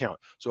score into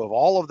account. So of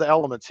all of the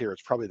elements here,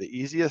 it's probably the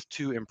easiest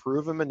to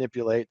improve and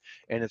manipulate,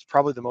 and it's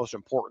probably the most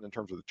important in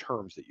terms of the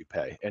terms that you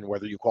pay and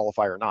whether you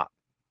qualify or not.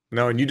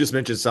 No, and you just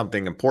mentioned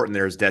something important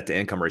there is debt to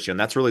income ratio. And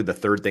that's really the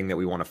third thing that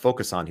we want to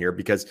focus on here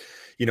because,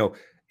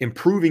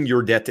 improving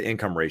your debt to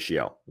income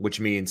ratio, which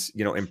means,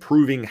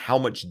 improving how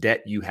much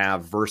debt you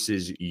have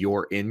versus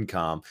your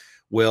income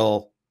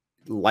will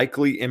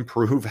likely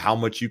improve how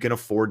much you can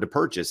afford to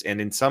purchase. And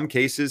in some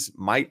cases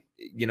might,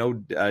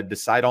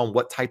 decide on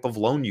what type of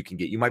loan you can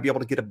get. You might be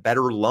able to get a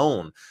better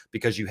loan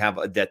because you have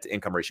a debt to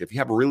income ratio. If you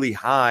have really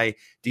high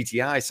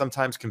DTI,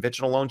 sometimes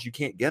conventional loans, you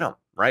can't get them,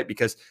 right?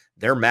 Because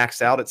they're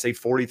maxed out at say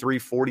 43,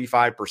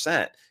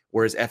 45%,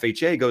 whereas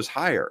FHA goes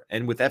higher.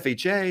 And with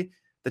FHA,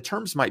 the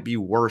terms might be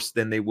worse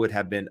than they would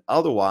have been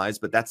otherwise,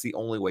 but that's the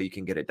only way you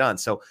can get it done.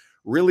 So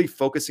really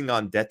focusing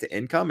on debt to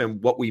income,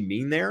 and what we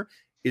mean there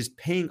is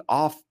paying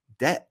off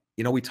debt.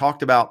 We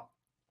talked about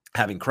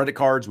having credit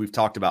cards. We've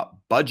talked about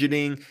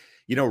budgeting,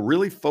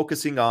 really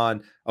focusing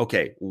on,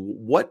 okay,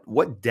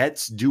 what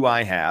debts do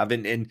I have?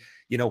 And I'm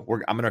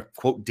going to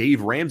quote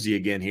Dave Ramsey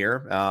again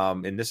here.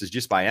 And this is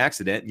just by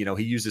accident.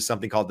 He uses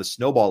something called the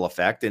snowball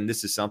effect. And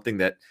this is something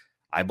that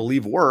I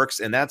believe works.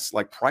 And that's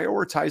like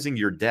prioritizing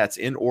your debts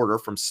in order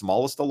from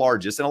smallest to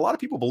largest. And a lot of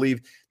people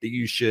believe that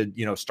you should,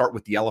 start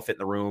with the elephant in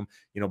the room,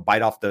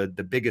 bite off the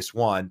biggest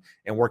one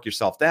and work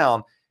yourself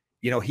down.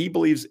 He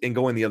believes in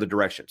going the other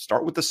direction.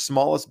 Start with the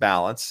smallest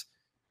balance,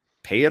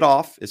 pay it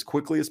off as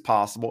quickly as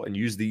possible, and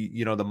use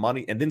the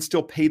money, and then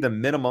still pay the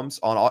minimums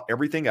on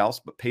everything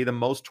else, but pay the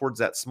most towards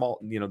that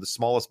the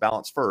smallest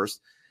balance first.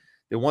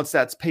 Then once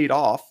that's paid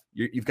off,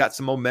 you've got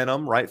some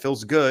momentum, right?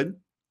 Feels good.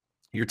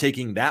 You're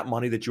taking that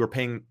money that you were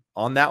paying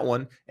on that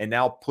one and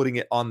now putting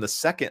it on the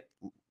second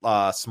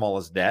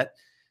smallest debt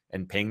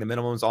and paying the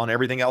minimums on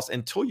everything else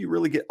until you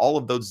really get all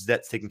of those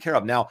debts taken care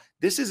of. Now,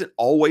 this isn't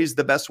always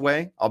the best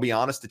way, I'll be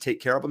honest, to take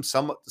care of them.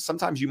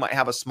 Sometimes you might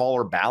have a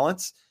smaller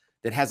balance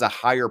that has a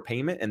higher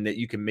payment and that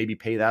you can maybe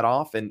pay that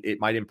off, and it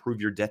might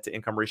improve your debt to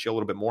income ratio a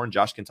little bit more. And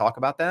Josh can talk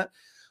about that.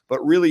 But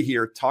really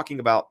here,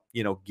 talking about,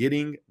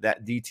 getting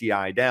that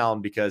DTI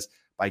down, because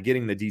by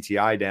getting the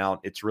DTI down,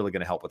 it's really going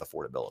to help with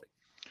affordability.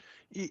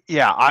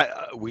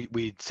 Yeah,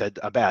 we said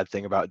a bad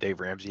thing about Dave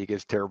Ramsey. He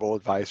gives terrible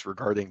advice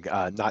regarding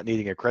not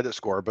needing a credit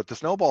score, but the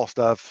snowball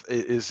stuff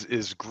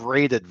is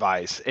great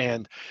advice.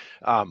 And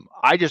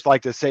I just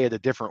like to say it a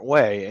different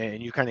way.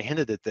 And you kind of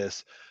hinted at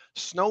this.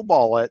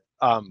 Snowball it,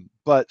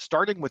 but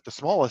starting with the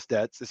smallest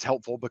debts is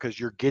helpful because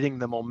you're getting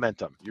the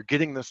momentum. You're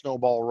getting the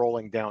snowball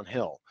rolling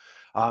downhill.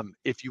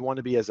 If you want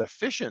to be as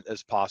efficient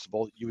as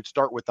possible, you would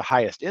start with the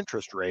highest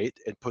interest rate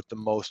and put the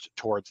most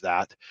towards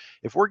that.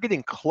 If we're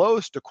getting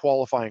close to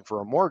qualifying for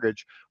a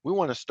mortgage, we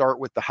want to start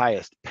with the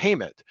highest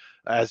payment.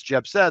 As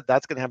Jeb said,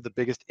 that's going to have the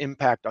biggest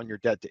impact on your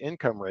debt to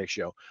income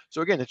ratio.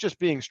 So again, it's just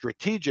being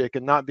strategic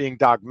and not being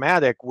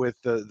dogmatic with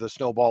the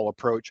snowball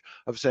approach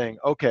of saying,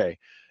 okay,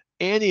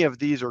 any of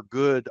these are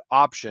good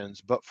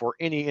options, but for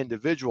any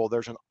individual,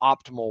 there's an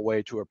optimal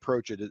way to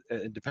approach it,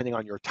 depending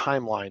on your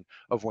timeline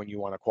of when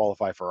you want to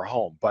qualify for a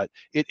home. But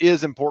it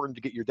is important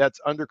to get your debts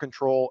under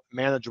control,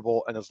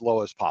 manageable, and as low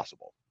as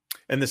possible.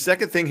 And the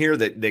second thing here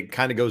that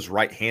kind of goes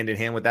right hand in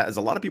hand with that is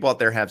a lot of people out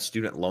there have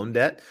student loan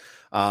debt.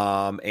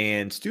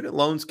 And student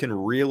loans can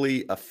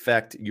really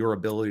affect your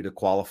ability to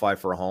qualify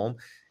for a home.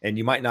 And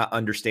you might not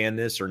understand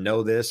this or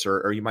know this,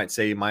 or you might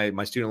say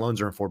my student loans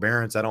are in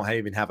forbearance. I don't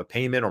even have a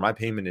payment, or my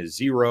payment is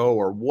zero,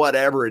 or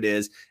whatever it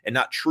is, and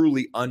not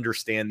truly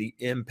understand the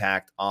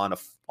impact on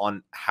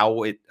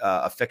how it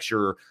affects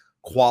your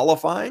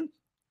qualifying.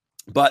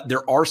 But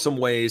there are some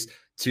ways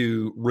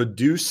to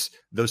reduce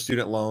those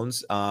student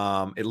loans,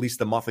 at least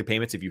the monthly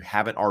payments, if you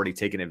haven't already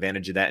taken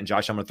advantage of that. And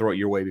Josh, I'm going to throw it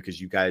your way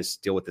because you guys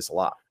deal with this a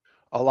lot.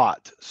 A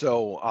lot.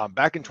 So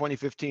back in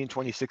 2015,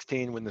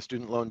 2016, when the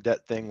student loan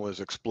debt thing was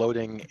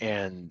exploding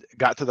and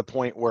got to the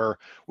point where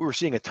we were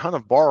seeing a ton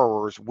of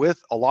borrowers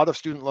with a lot of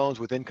student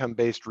loans with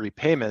income-based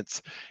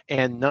repayments,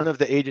 and none of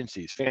the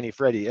agencies, Fannie,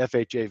 Freddie,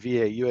 FHA,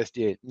 VA,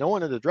 USDA, no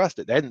one had addressed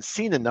it. They hadn't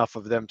seen enough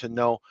of them to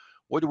know,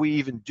 what do we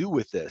even do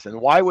with this? And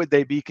why would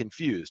they be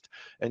confused?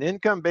 An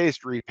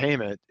income-based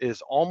repayment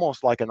is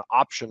almost like an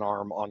option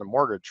arm on a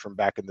mortgage from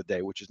back in the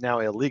day, which is now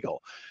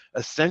illegal.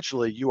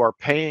 Essentially, you are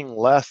paying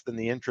less than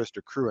the interest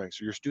accruing.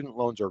 So your student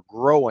loans are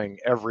growing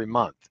every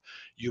month.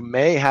 You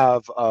may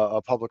have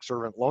a public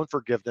servant loan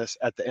forgiveness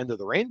at the end of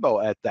the rainbow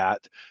at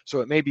that.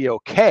 So it may be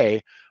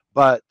okay,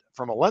 but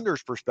from a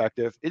lender's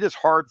perspective, it is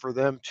hard for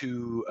them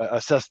to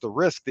assess the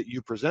risk that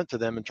you present to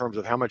them in terms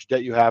of how much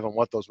debt you have and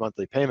what those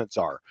monthly payments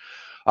are.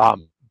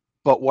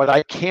 But what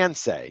I can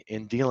say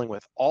in dealing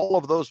with all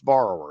of those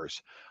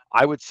borrowers,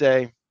 I would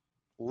say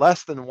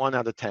less than 1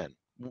 out of 10,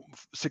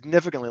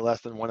 significantly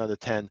less than 1 out of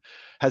 10,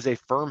 has a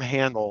firm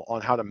handle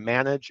on how to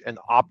manage and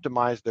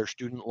optimize their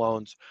student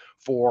loans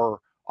for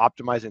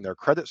optimizing their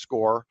credit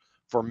score,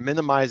 for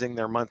minimizing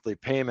their monthly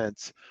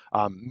payments,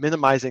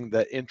 minimizing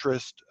the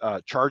interest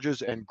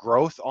charges and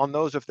growth on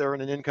those if they're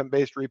in an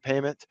income-based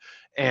repayment,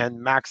 and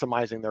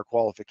maximizing their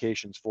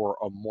qualifications for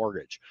a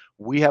mortgage.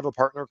 We have a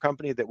partner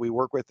company that we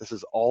work with. This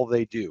is all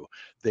they do.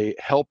 They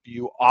help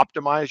you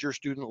optimize your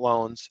student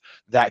loans.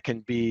 That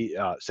can be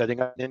setting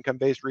up an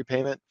income-based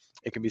repayment.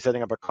 It can be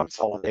setting up a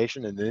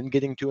consolidation and then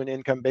getting to an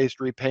income-based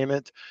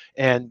repayment.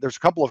 And there's a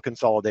couple of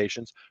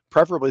consolidations,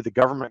 preferably the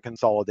government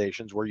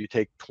consolidations where you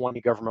take 20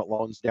 government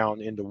loans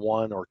down into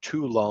 1 or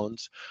 2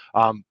 loans.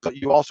 But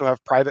you also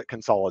have private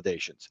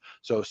consolidations.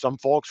 So some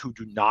folks who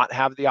do not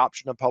have the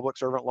option of public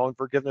servant loan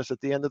forgiveness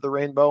at the end of the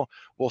rainbow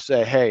will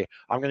say, hey,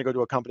 I'm going to go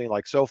to a company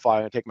like SoFi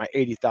and take my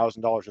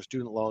 $80,000 of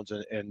student loans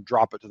and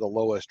drop it to the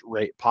lowest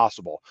rate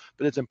possible.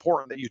 But it's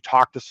important that you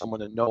talk to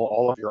someone and know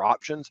all of your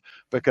options,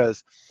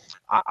 because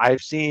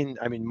I've seen,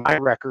 I mean, my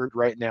record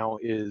right now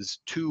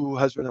is 2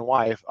 husband and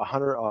wife,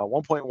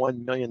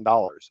 $1.1 million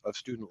of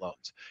student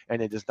loans.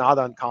 And it is not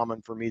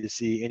uncommon for me to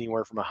see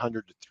anywhere from $100,000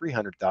 to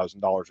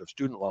 $300,000 of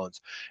student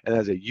loans. And it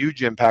has a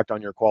huge impact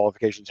on your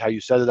qualifications. How you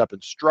set it up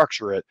and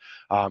structure it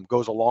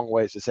goes a long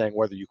ways to saying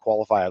whether you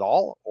qualify at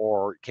all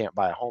or can't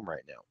buy a home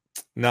right now.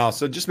 No,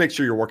 so just make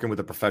sure you're working with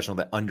a professional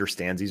that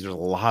understands these. There's a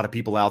lot of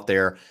people out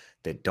there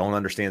that don't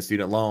understand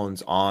student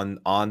loans on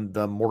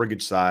the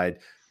mortgage side,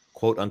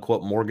 quote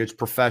unquote mortgage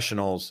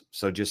professionals.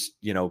 So just,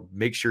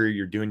 make sure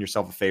you're doing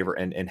yourself a favor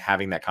and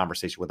having that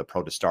conversation with a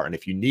pro to start. And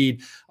if you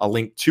need a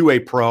link to a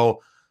pro,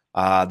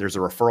 there's a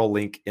referral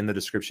link in the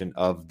description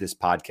of this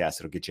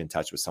podcast. It'll get you in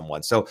touch with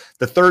someone. So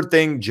the third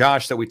thing,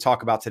 Josh, that we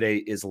talk about today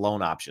is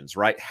loan options,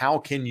 right? How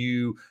can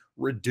you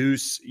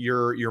reduce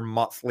your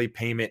monthly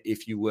payment,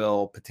 if you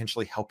will,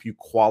 potentially help you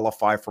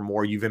qualify for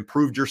more? You've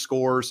improved your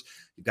scores.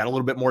 You've got a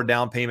little bit more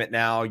down payment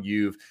now.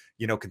 You've,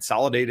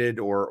 consolidated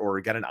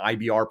or got an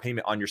IBR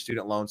payment on your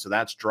student loan. So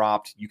that's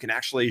dropped. You can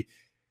actually,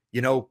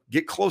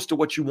 get close to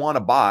what you want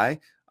to buy.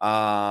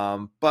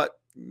 But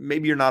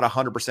maybe you're not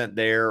 100%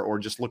 there, or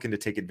just looking to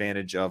take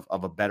advantage of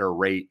a better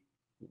rate.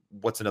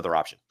 What's another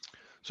option?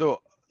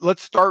 So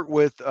let's start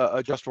with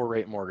adjustable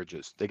rate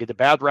mortgages. They get a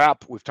bad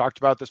rap. We've talked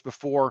about this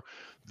before.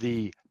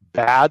 The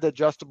bad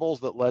adjustables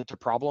that led to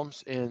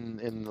problems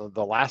in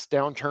the last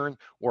downturn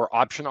were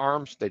option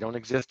arms. They don't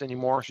exist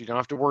anymore, so you don't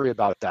have to worry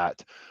about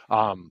that.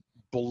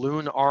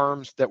 balloon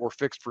arms that were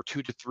fixed for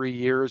 2 to 3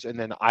 years and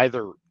then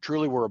either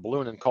truly were a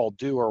balloon and called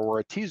due or were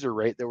a teaser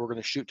rate that we're going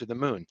to shoot to the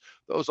moon.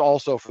 Those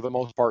also, for the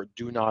most part,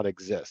 do not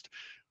exist.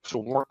 So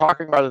when we're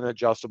talking about an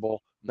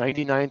adjustable,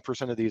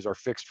 99% of these are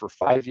fixed for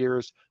 5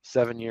 years,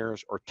 7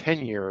 years, or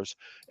 10 years,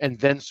 and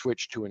then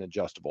switch to an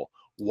adjustable.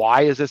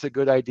 Why is this a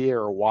good idea,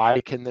 or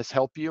why can this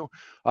help you?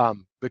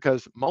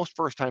 Because most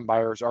first-time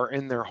buyers are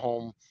in their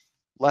home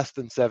less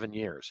than 7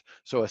 years.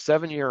 So a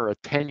 7-year or a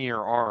 10-year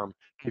arm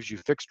gives you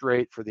fixed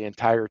rate for the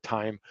entire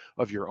time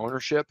of your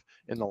ownership.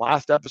 In the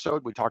last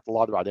episode, we talked a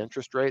lot about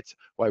interest rates,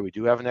 why we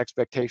do have an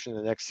expectation in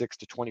the next 6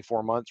 to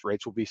 24 months,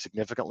 rates will be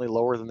significantly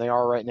lower than they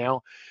are right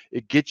now.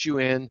 It gets you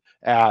in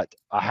at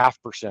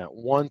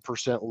 0.5%,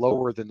 1%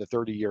 lower than the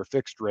 30-year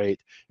fixed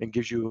rate, and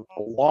gives you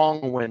a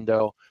long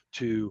window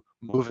to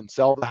move and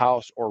sell the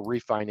house or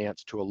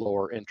refinance to a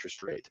lower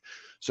interest rate.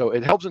 So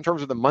it helps in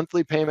terms of the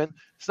monthly payment.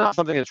 It's not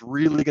something that's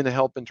really going to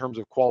help in terms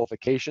of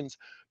qualifications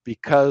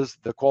because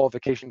the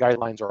qualification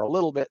guidelines are a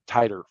little bit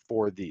tighter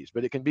for these,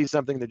 but it can be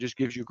something that just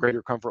gives you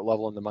greater comfort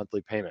level in the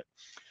monthly payment.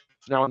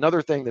 So now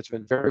another thing that's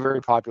been very,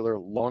 very popular,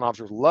 loan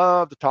officers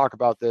love to talk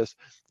about this,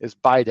 is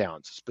buy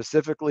downs,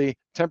 specifically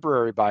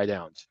temporary buy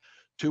downs.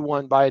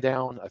 2-1 buy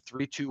down, a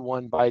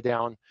 3-2-1 buy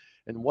down.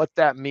 And what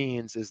that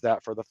means is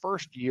that for the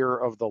first year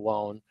of the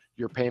loan,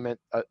 your payment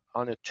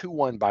on a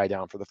 2-1 buy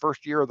down, for the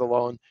first year of the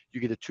loan, you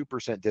get a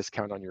 2%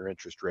 discount on your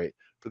interest rate.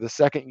 For the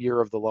second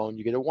year of the loan,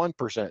 you get a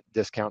 1%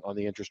 discount on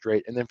the interest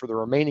rate. And then for the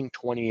remaining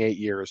 28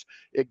 years,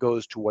 it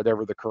goes to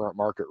whatever the current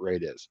market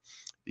rate is.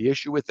 The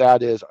issue with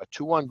that is a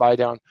 2-1 buy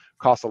down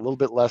costs a little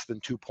bit less than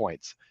 2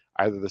 points.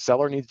 Either the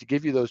seller needs to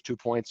give you those 2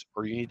 points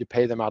or you need to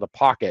pay them out of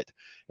pocket.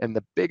 And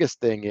the biggest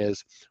thing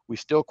is we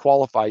still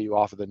qualify you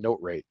off of the note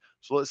rate.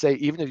 So let's say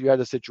even if you had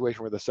a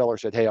situation where the seller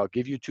said, hey, I'll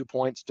give you 2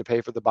 points to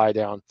pay for the buy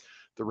down.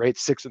 The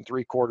rate's 6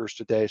 3/4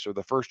 today. So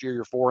the first year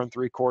you're 4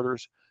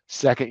 3/4,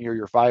 second year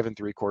you're 5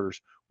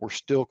 3/4. We're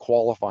still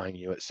qualifying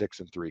you at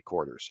 6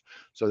 3/4.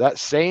 So that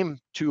same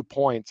 2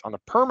 points on a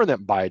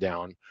permanent buy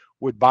down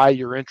would buy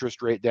your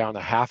interest rate down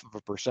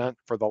 0.5%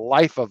 for the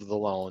life of the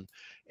loan,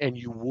 and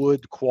you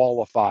would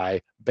qualify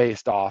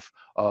based off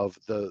of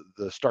the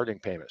starting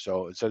payment.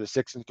 So instead of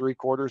 6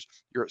 3/4,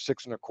 you're at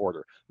 6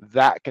 1/4.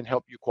 That can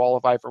help you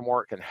qualify for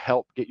more. It can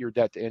help get your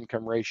debt to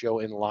income ratio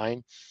in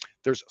line.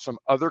 There's some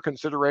other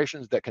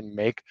considerations that can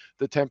make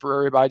the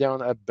temporary buy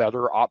down a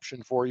better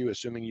option for you,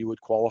 assuming you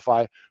would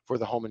qualify for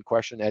the home in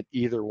question at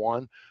either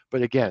one.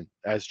 But again,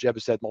 as Jeb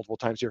has said multiple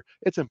times here,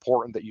 it's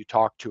important that you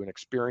talk to an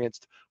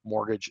experienced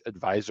mortgage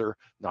advisor,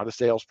 not a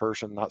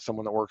salesperson, not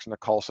someone that works in a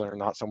call center,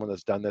 not someone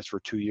that's done this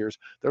for 2 years.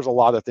 There's a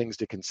lot of things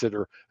to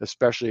consider,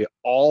 especially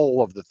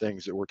all of the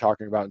things that we're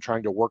talking about, and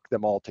trying to work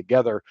them all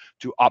together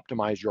to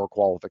optimize your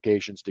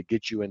qualifications to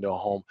get you into a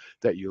home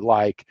that you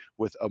like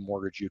with a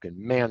mortgage you can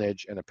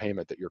manage and a payment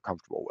that you're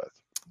comfortable with.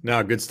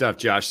 No, good stuff,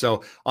 Josh.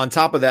 So on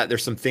top of that,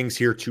 there's some things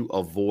here to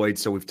avoid.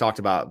 So we've talked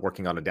about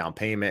working on a down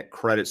payment,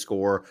 credit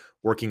score,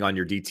 working on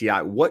your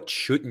DTI. What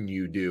shouldn't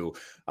you do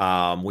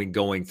when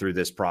going through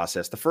this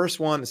process? The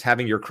first one is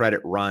having your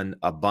credit run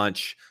a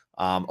bunch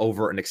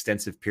over an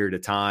extensive period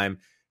of time.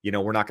 You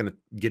know, we're not going to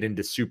get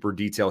into super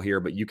detail here,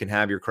 but you can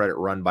have your credit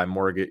run by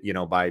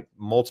by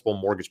multiple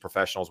mortgage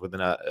professionals within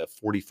a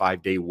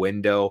 45-day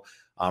window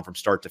from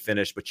start to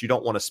finish. But you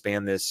don't want to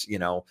span this,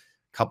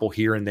 couple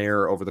here and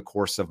there over the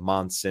course of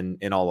months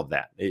and all of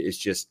that. It's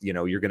just,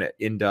 you're going to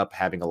end up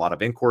having a lot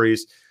of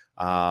inquiries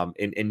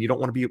and you don't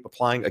want to be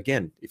applying,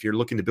 again, if you're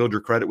looking to build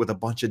your credit with a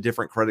bunch of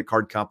different credit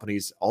card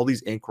companies, all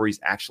these inquiries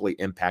actually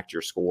impact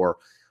your score.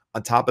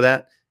 On top of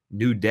that,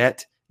 new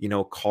debt,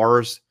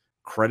 cars,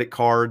 credit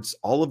cards,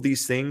 all of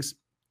these things,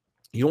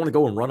 you don't want to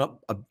go and run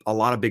up a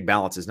lot of big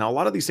balances. Now, a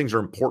lot of these things are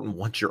important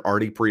once you're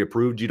already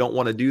pre-approved. You don't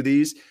want to do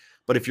these.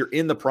 But if you're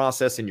in the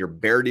process and you're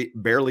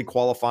barely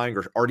qualifying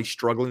or already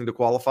struggling to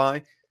qualify,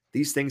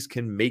 these things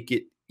can make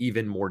it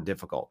even more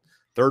difficult.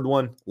 Third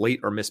one, late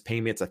or missed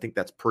payments. I think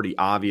that's pretty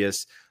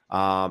obvious.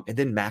 And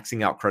then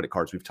maxing out credit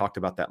cards. We've talked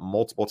about that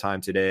multiple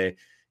times today.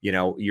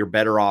 You're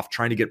better off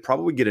trying to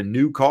probably get a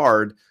new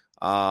card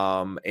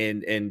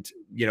and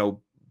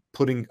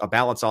putting a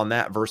balance on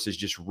that versus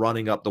just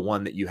running up the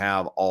one that you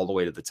have all the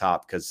way to the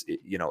top, because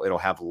it'll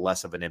have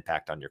less of an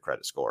impact on your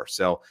credit score.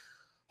 So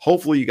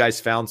hopefully you guys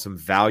found some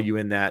value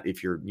in that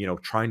if you're,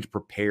 trying to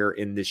prepare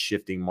in this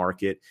shifting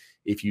market.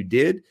 If you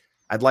did,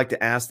 I'd like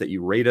to ask that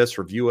you rate us,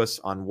 review us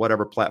on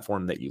whatever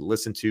platform that you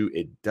listen to.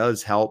 It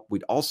does help.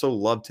 We'd also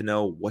love to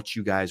know what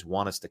you guys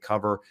want us to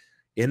cover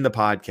in the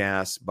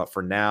podcast. But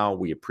for now,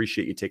 we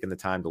appreciate you taking the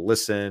time to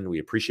listen. We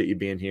appreciate you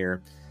being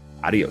here.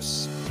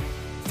 Adios.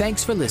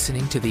 Thanks for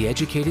listening to The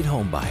Educated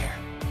Homebuyer.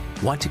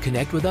 Want to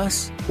connect with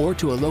us or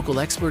to a local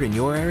expert in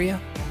your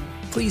area?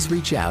 Please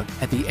reach out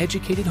at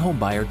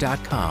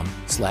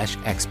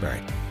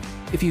theeducatedhomebuyer.com/expert.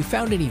 If you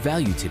found any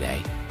value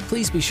today,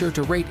 please be sure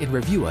to rate and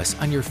review us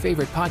on your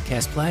favorite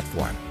podcast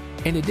platform.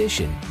 In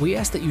addition, we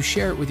ask that you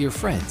share it with your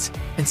friends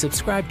and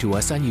subscribe to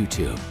us on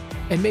YouTube.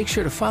 And make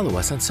sure to follow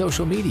us on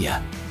social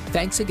media.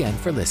 Thanks again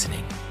for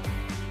listening.